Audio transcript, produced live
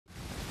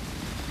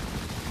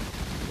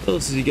What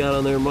else has he got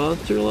on there?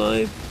 Monster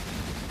Life?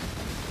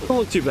 Don't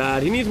look too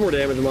bad. He needs more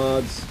damage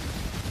mods.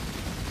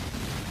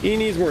 He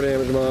needs more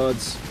damage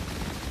mods.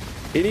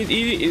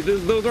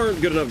 Those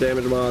aren't good enough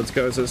damage mods,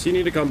 Kosis. You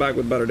need to come back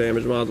with better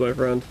damage mods, my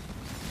friend.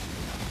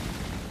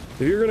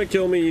 If you're gonna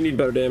kill me, you need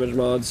better damage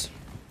mods.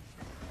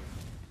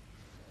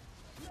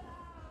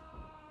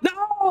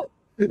 No!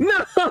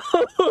 No!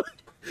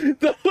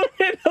 The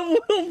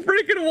little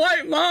freaking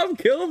white mob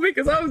killed me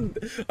because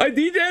I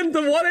degened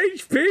to 1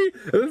 HP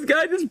and this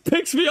guy just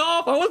picks me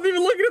off. I wasn't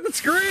even looking at the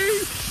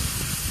screen.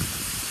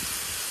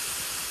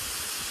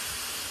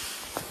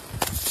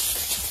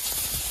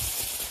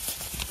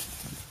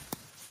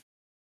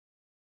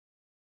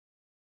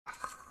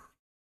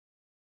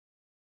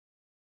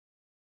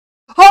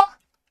 Huh?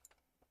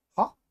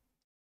 Huh?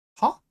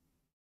 Huh?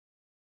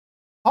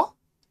 Huh?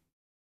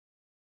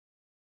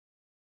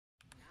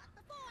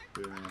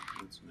 Yeah,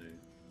 it's me.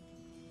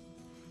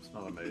 It's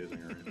not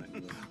amazing or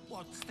anything.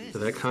 But...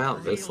 Did that come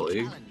out this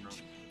league? Yeah.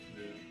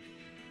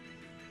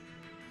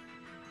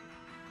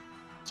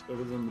 It's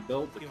better than the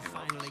belt that You came out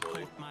finally this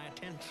league. caught my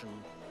attention.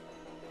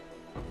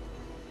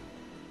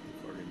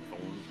 Fucking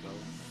Thorns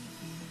belt.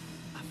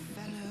 A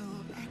fellow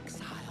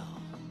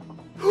exile.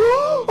 Are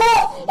you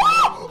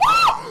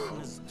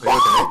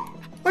okay?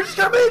 I just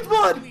got mage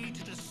blood!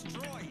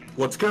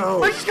 Let's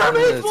go! I just got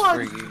mage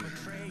blood!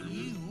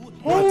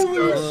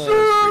 Holy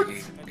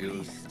shit!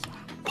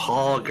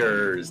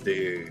 Poggers,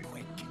 dude.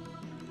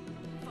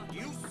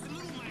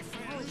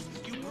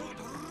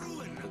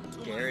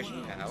 Garish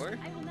power?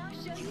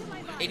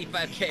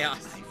 85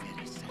 chaos.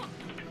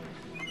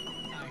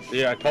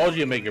 Yeah, I told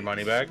you to make your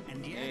money back.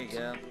 There you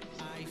go.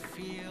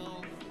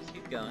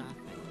 Keep going.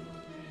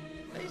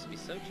 That used to be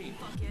so cheap.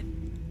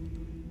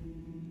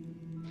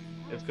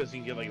 It's because you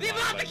can get like. The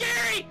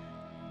apothecary!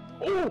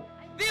 Oh!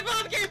 The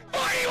apothecary!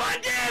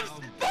 41 divs!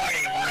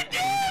 41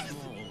 divs!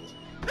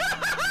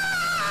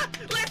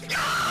 Let's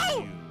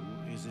go!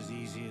 Is as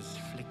easy as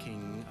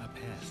flicking a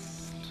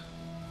pest.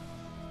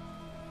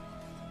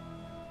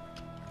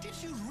 Did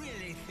you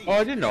really think? Oh,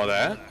 I didn't know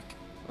that.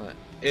 What?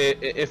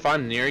 If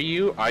I'm near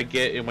you, I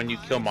get when you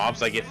kill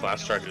mobs, I get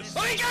flash charges.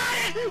 We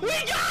got it! We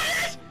got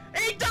it!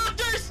 8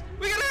 doctors!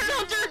 We got a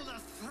hunter!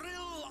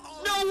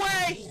 No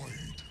way!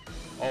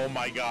 Oh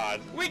my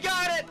god. We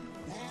got it!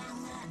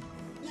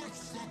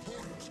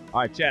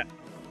 Alright, chat.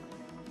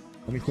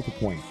 Let me flip a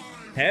coin.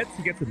 Heads,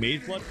 he gets the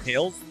mage blood.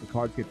 Tails, the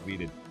cards get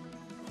deleted.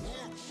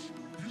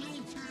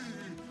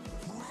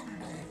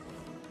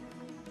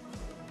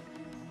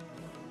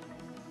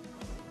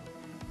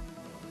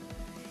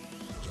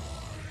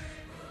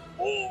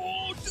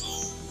 Oh,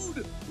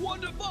 dude!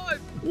 1 to 5!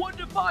 1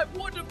 to 5!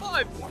 1 to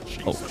 5!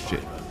 Oh,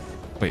 shit.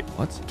 Wait,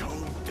 what?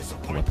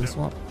 Weapon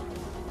swap?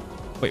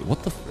 Wait,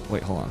 what the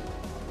wait, hold on.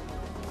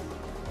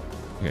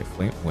 Okay,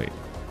 flame. Wait,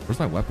 where's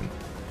my weapon?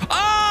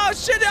 Oh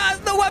shit!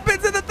 The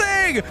weapons in the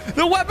thing!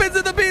 The weapons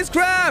in the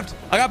beastcraft!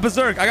 I got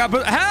berserk.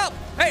 Help!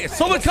 Hey,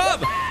 someone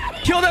come!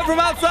 Kill them from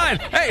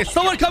outside! Hey,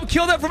 someone come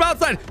kill them from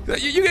outside!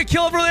 You can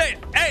kill them from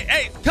the.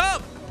 Hey,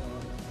 come!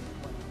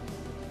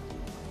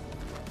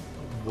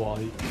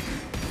 Why?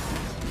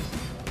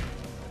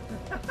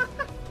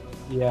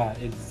 Yeah,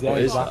 exactly.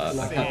 What is that?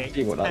 I can't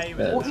see what that is.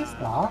 What is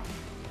that?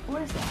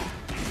 What is that?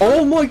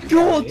 Oh my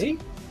god! Is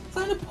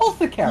that an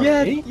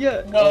apothecary?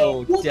 Yeah. No.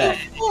 Oh, What dead.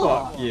 the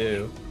fuck? Fuck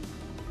you.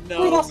 No.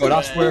 Oh,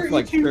 that's worth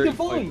like 30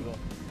 divine.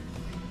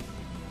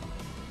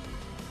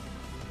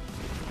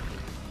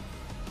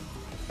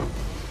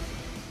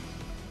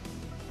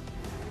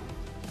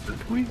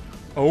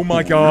 Oh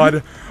my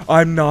god,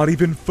 I'm not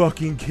even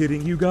fucking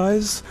kidding you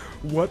guys.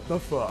 What the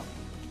fuck?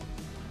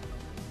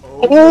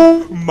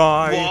 Oh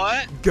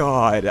my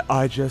god,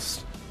 I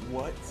just...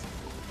 What?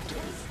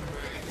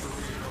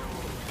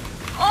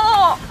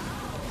 Oh!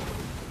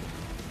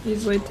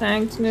 Easily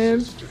tanked,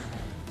 noob.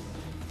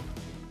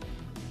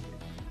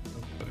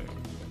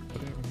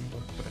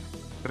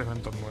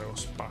 Prevento nuevo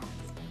spa.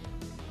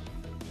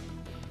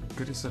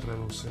 Increase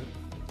reduce.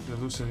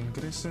 Reduce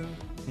increase.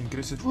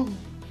 Increase.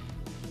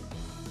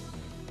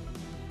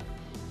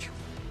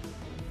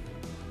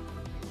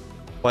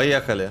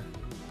 Поехали.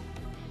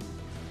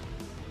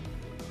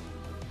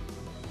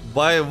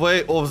 By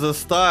way of the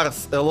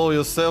stars, allow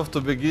yourself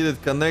to be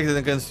guided, connected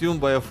and consumed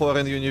by a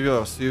foreign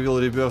universe. You will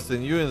rebirth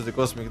in you in the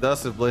cosmic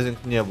dust of blazing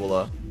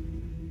nebula.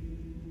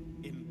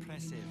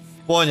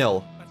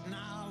 Понял.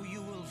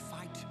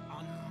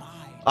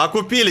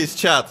 Окупились,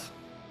 чат.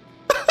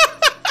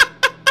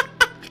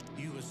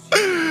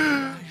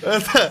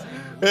 Это...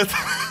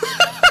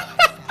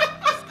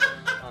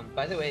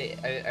 By the way,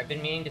 I've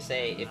been meaning to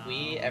say, if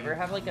we ever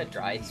have like a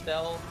dry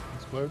spell.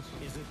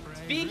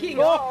 Speaking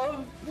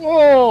of.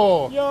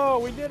 Whoa! Yo,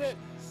 we did it.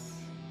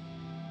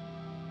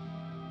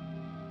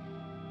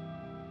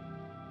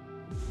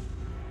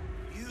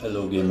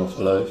 Hello, Game of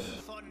Life.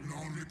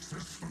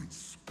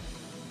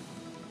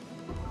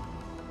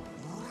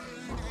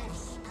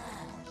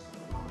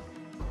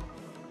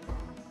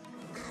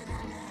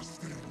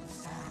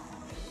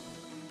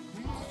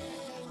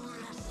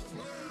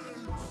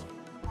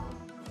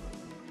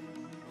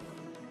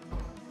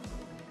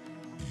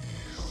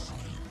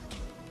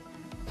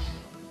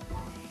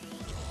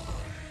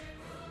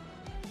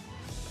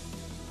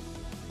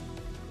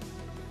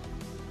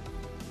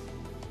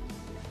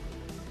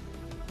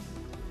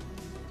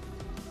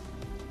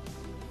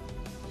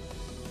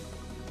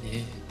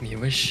 Mais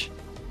wesh.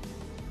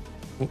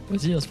 Oh,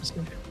 vas-y,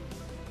 responsable.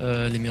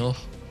 Les mirrors.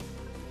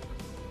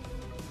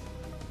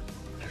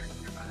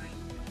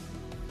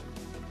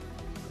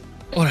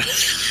 Oh là là,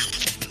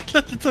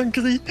 la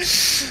dinguerie.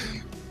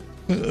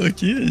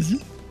 Ok, vas-y.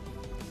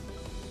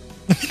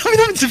 Non,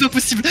 mais c'est pas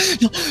possible.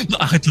 Non,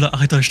 arrête-toi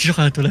là, je te jure,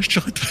 arrête-toi là, je te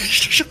jure,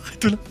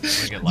 arrête-toi là.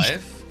 Get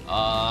life.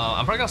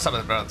 I'm probably gonna stop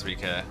at around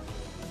 3k.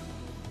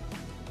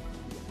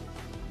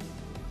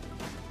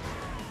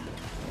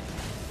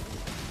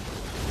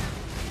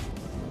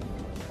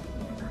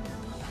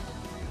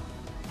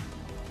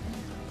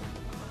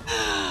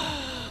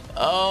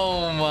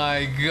 Oh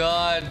my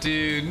god,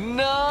 dude.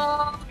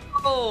 No!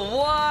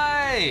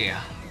 Why?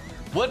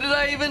 What did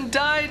I even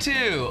die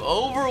to?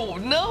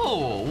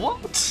 No!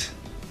 What?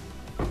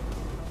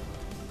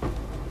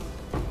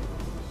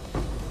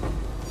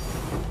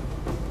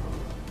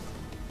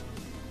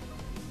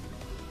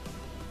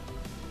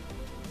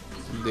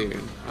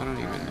 Dude, I don't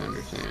even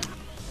understand.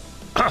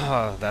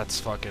 That's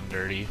fucking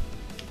dirty.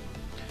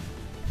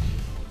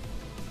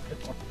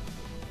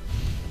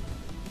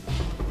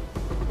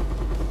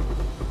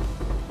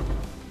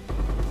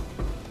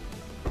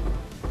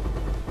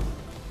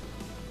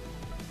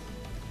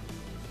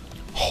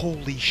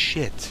 Holy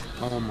shit.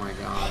 Oh my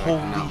god.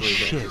 Holy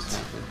shit.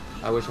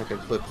 I wish I could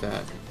clip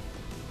that.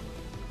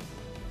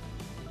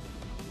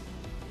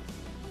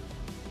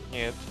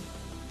 Нет.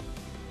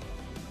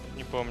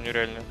 Не помню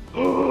реально.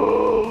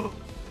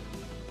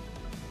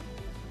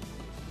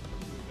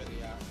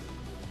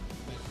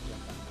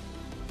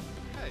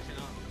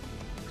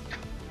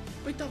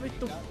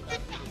 Vittu.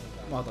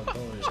 Mä otan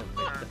toisen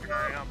vittu.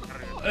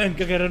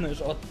 Enkä kerran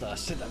edes ottaa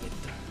sitä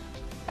vittu.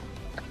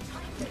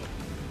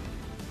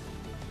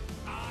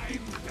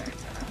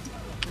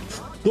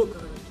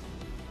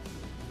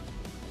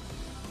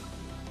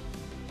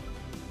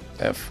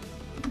 F.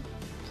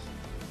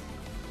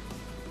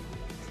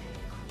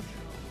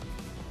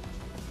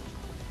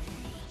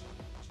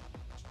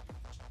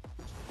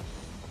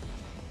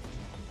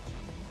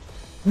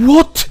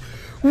 What?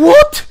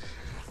 What?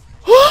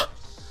 Huh?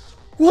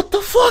 What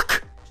the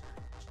fuck?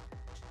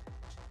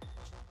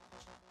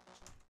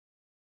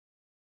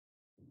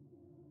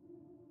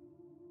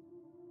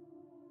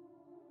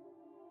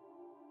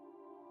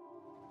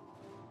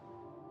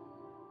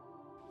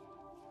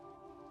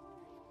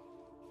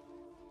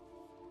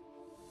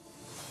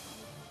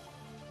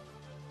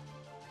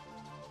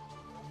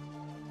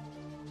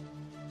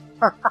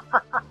 I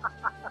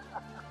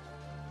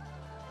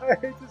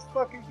hate this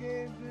fucking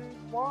game, dude.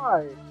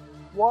 Why?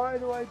 Why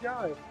do I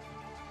die?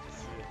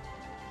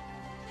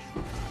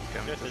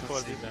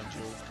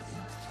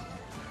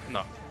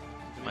 Na,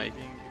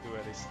 Living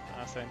Duelist.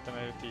 Szerintem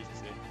ő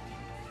 10C.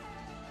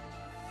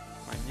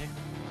 Mennyi?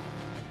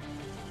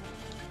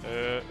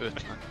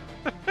 50.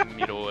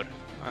 Mirror.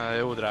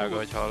 Jó drága,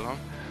 hogy hallom.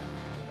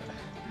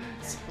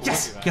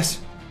 Yes! Yes!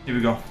 Here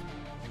we go.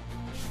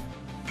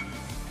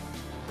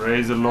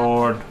 Praise the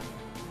Lord.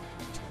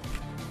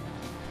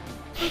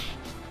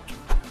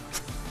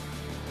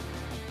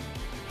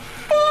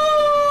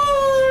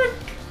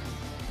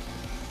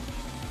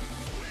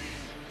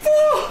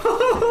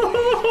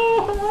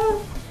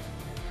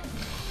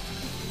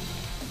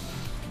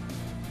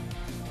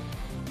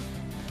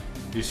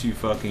 Just you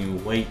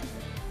fucking wait.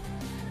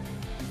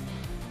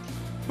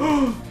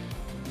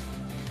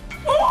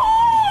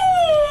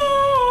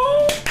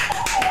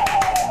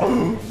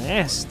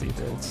 Nasty,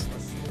 dude.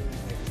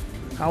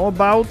 How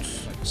about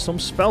some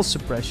spell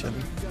suppression?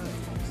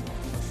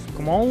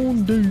 Come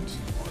on, dude.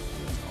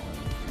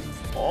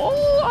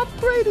 Oh,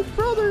 upgraded,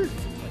 brother.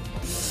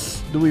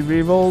 Do we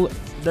reroll?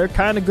 They're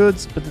kind of good,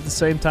 but at the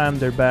same time,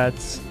 they're bad.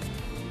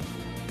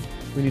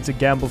 We need to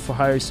gamble for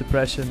higher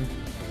suppression.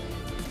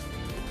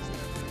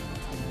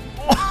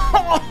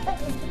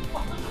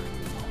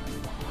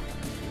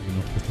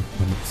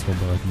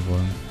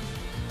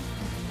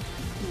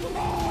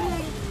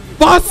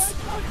 Was?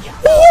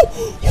 Oh!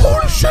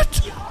 Holy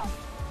shit!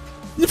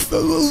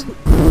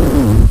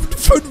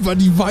 Fünfer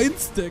Divine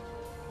Stack.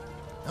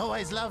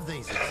 Always love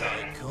these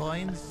exotic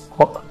coins.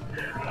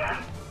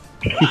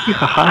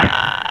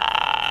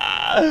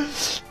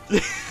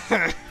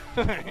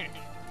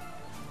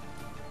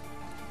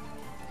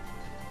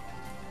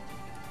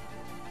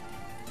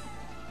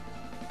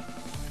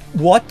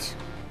 What?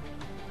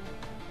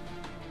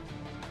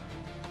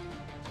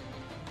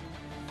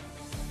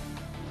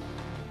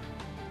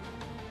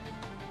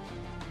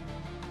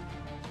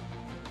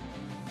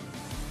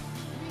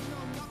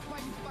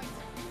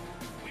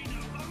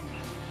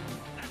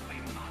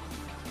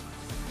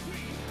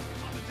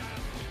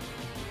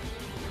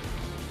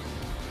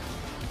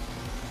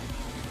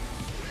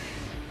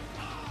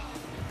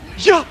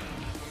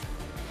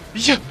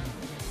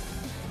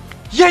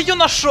 Я ее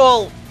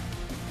нашел!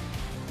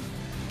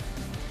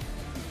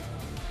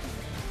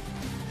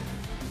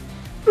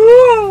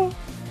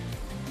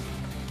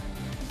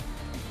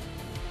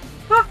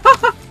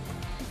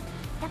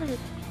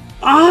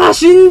 Ah,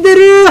 死んで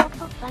る! And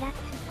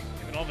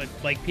all the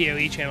like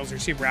PoE channels are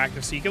super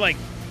active, so you can like.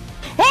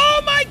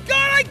 Oh my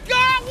god! I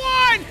got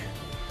one!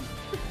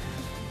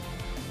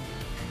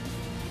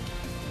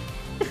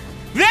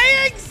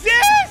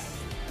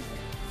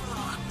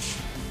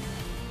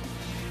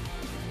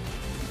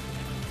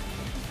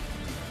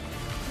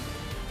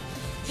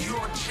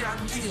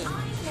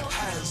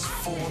 has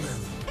fallen.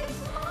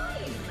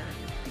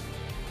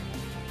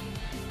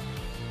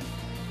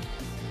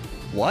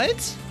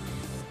 What?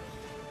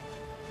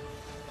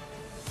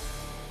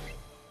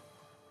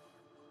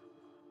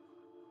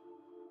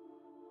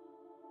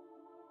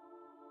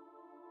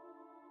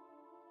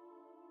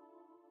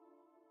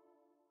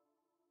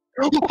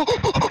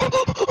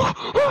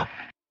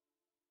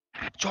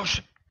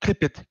 Josh,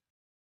 clip it.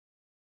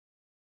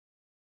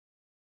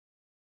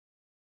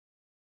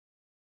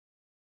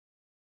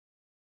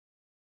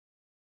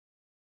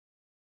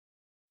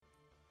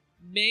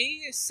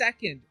 May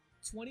 2nd,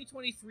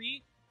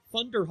 2023,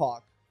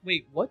 Thunderhawk.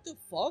 Wait, what the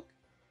fuck?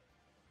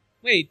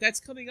 Wait, that's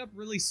coming up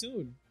really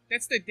soon.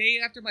 That's the day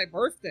after my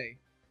birthday.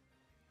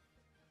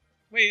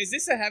 Wait, is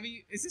this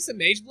a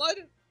Mage Blood?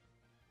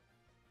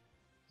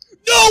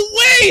 No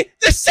way!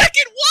 The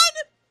second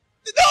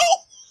one? No!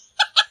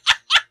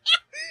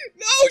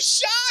 No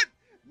shot!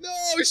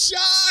 No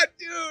shot,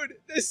 dude!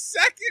 The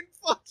second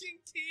fucking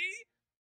T?